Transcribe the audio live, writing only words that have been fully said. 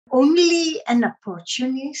Only an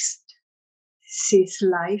opportunist sees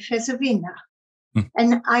life as a winner.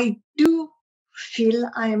 And I do feel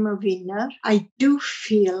I am a winner. I do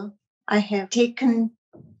feel I have taken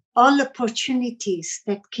all opportunities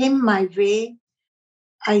that came my way.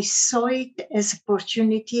 I saw it as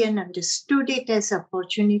opportunity and understood it as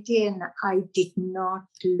opportunity, and I did not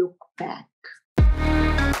look back.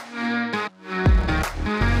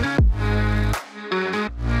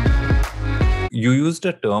 You used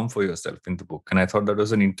a term for yourself in the book, and I thought that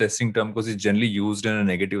was an interesting term because it's generally used in a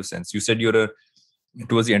negative sense. You said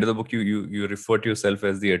towards the end of the book, you refer to yourself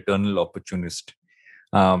as the eternal opportunist.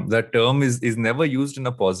 That term is never used in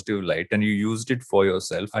a positive light, and you used it for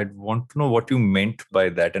yourself. I'd want to know what you meant by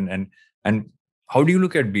that, and how do you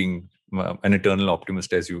look at being an eternal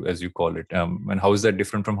optimist, as you call it, and how is that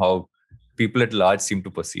different from how people at large seem to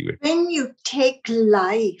perceive it? When you take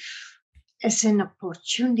life as an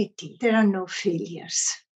opportunity, there are no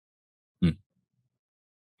failures.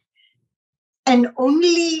 And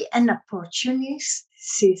only an opportunist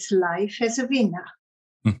sees life as a winner.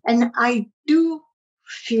 And I do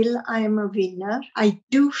feel I am a winner. I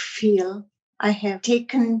do feel I have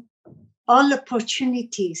taken all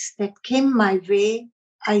opportunities that came my way.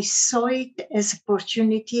 I saw it as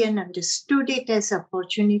opportunity and understood it as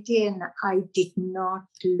opportunity, and I did not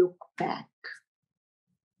look back.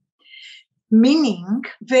 Meaning,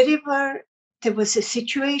 wherever there was a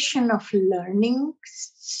situation of learning,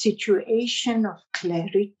 situation of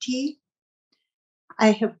clarity,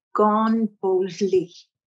 I have gone boldly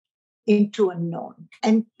into unknown.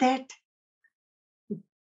 And that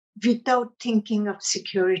without thinking of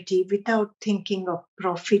security, without thinking of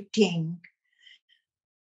profiting.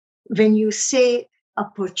 When you say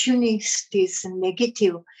opportunist is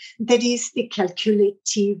negative, that is the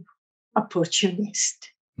calculative opportunist.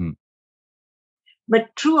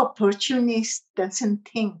 But true opportunist doesn't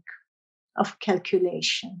think of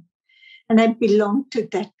calculation. And I belong to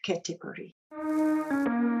that category.